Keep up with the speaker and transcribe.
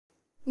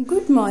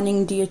Good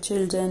morning, dear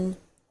children.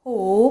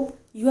 Hope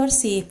you are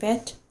safe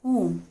at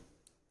home.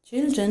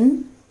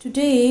 Children,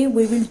 today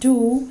we will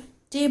do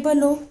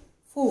table of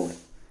 4.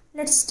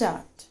 Let's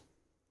start.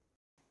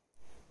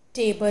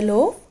 Table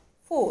of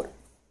 4.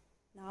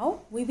 Now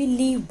we will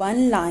leave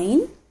one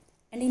line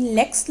and in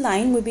next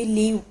line we will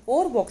leave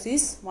 4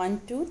 boxes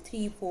 1, 2,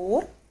 3,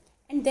 4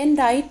 and then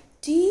write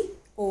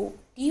TO.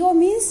 TO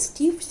means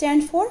T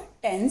stands for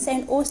tens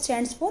and O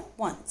stands for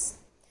ones.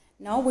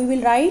 Now we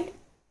will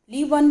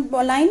leave one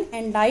line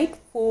and write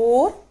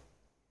 4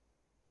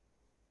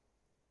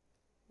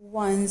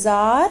 ones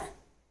are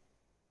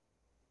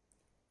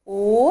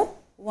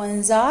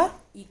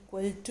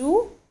equal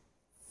to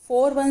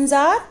 4 ones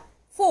are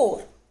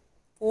 4.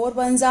 4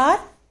 ones are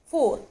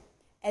 4.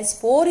 As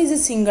 4 is a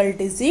single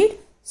digit,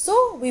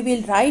 so we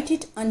will write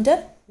it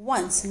under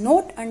ones,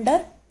 not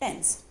under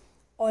tens.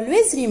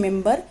 Always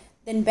remember,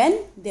 then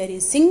when there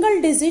is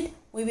single digit,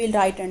 we will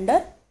write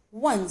under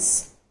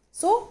ones.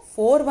 So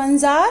 4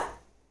 ones are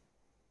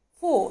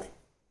 4.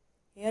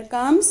 Here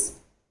comes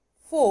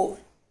 4.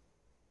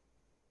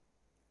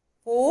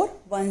 4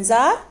 ones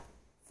are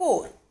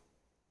 4.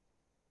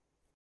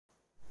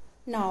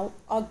 Now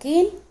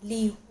again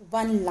leave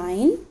one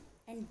line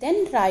and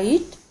then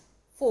write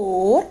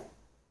 4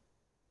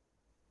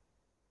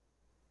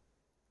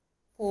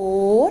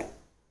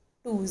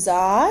 twos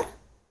are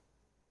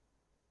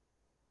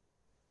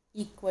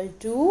equal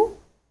to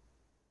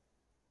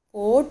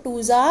 4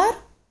 twos are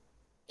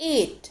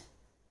 8.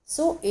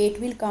 So 8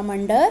 will come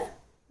under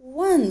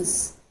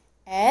ones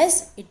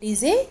as it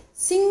is a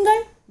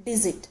single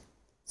digit.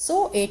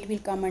 So 8 will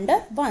come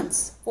under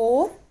ones.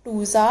 4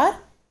 twos are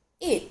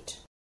 8.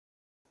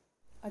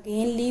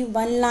 Again leave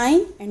one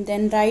line and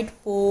then write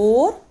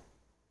 4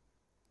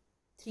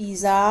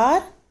 threes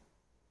are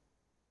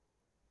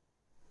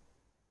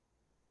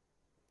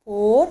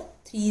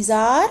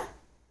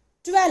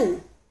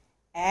 12.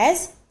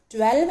 As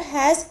 12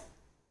 has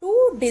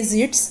 2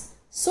 digits,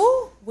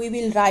 so we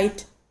will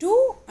write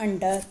 2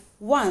 under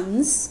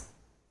ones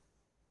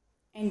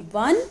and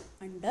 1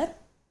 under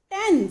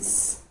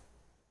tens.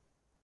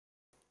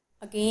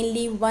 Again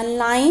leave one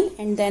line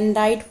and then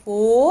write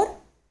 4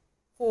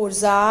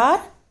 fours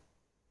are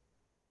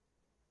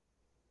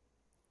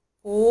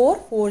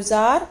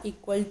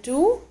equal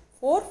to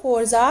 4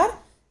 fours are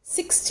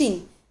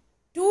 16.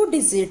 2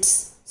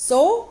 digits.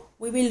 So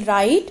we will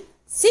write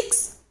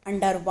 6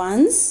 under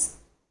ones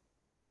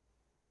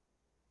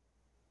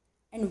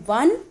and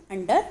 1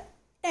 under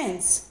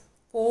tens.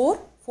 4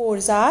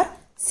 fours are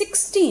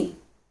 16.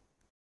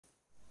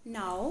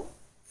 Now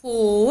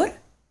 4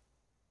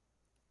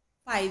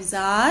 fives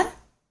are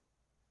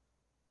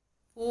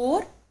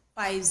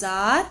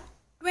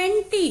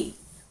 20.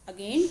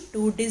 Again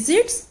 2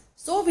 digits.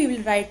 So we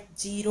will write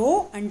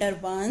 0 under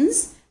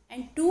ones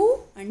and 2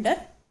 under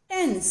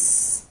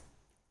tens.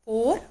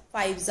 4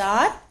 fives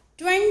are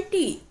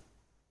 20.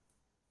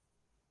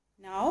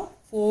 Now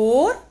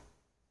 4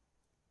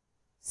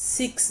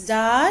 sixes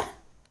are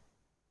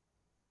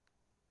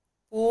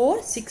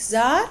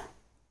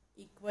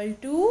equal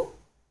to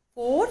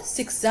 4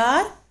 sixes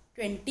are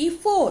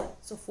 24.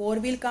 So 4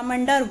 will come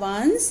under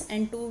ones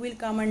and 2 will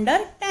come under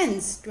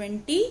tens.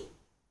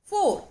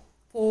 24.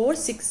 4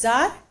 sixes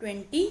are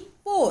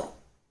 24.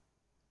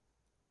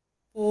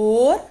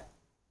 4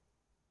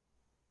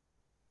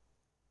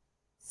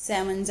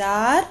 sevens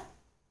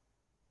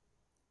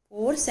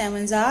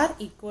are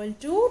equal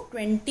to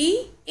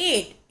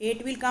 28.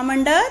 8 will come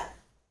under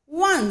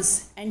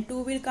ones and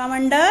 2 will come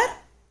under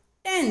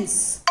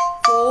tens.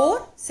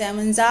 4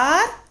 sevens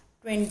are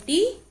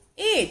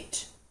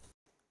 28.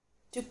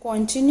 To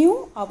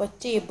continue our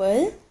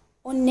table,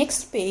 on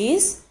next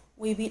page,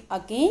 we will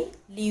again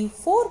leave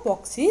 4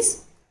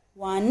 boxes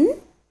 1,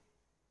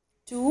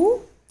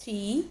 2,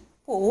 3,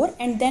 4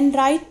 and then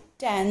write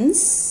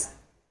tens,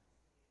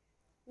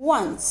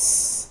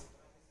 ones.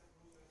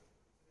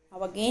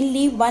 Now again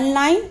leave one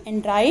line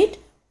and write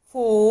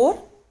 4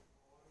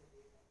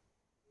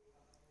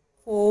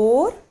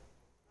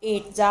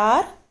 eights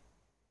are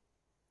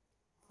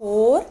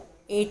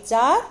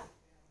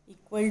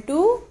equal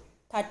to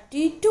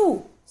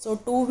 32. So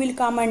 2 will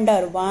come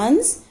under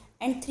ones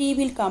and 3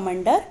 will come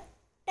under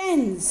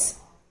tens.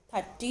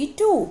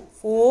 32.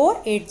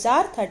 4 eights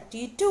are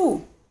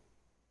 32.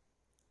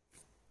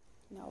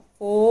 Now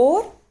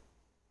 4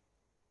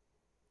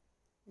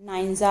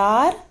 nines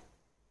are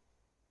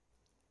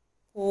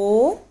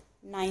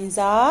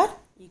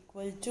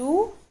equal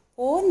to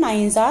 4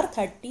 nines are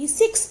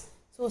 36.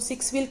 So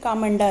 6 will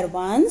come under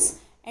ones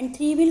and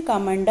 3 will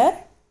come under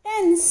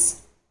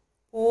tens.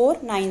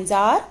 4 nines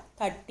are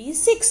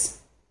 36.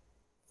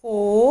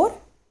 4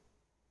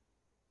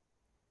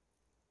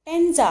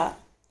 tens are.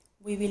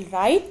 We will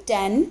write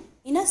 10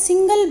 in a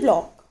single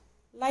block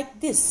like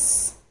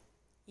this.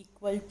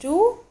 Equal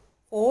to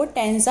 4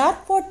 tens are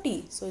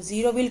 40. So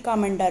 0 will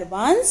come under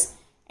ones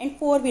and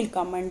 4 will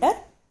come under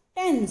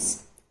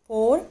tens.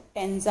 4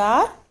 tens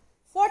are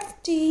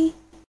 40.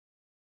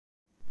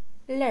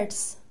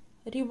 Let's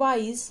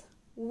revise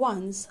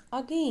once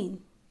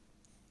again.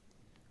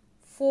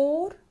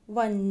 4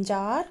 ones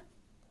are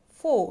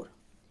 4.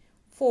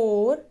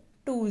 4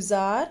 twos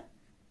are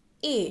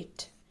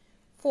 8.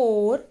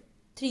 4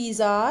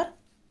 threes are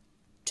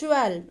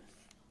 12.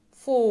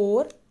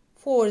 4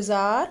 fours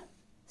are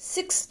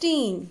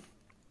 16.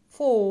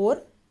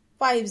 4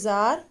 fives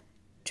are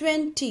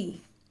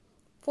 20.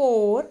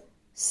 4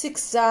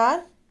 sixes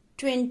are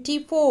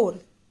 24.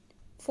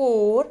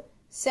 4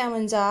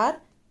 sevens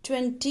are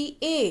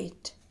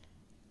 28.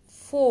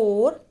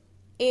 4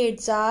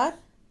 eights are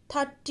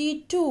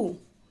 32.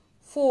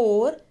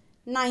 4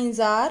 nines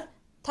are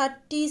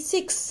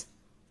 36.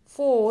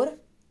 4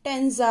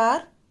 tens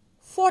are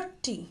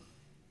 40.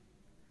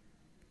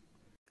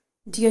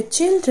 Dear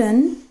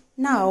children,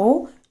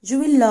 now you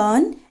will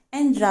learn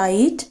and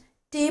write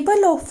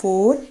table of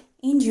 4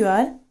 in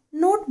your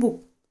notebook.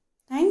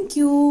 Thank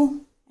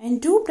you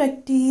and do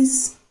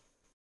practice.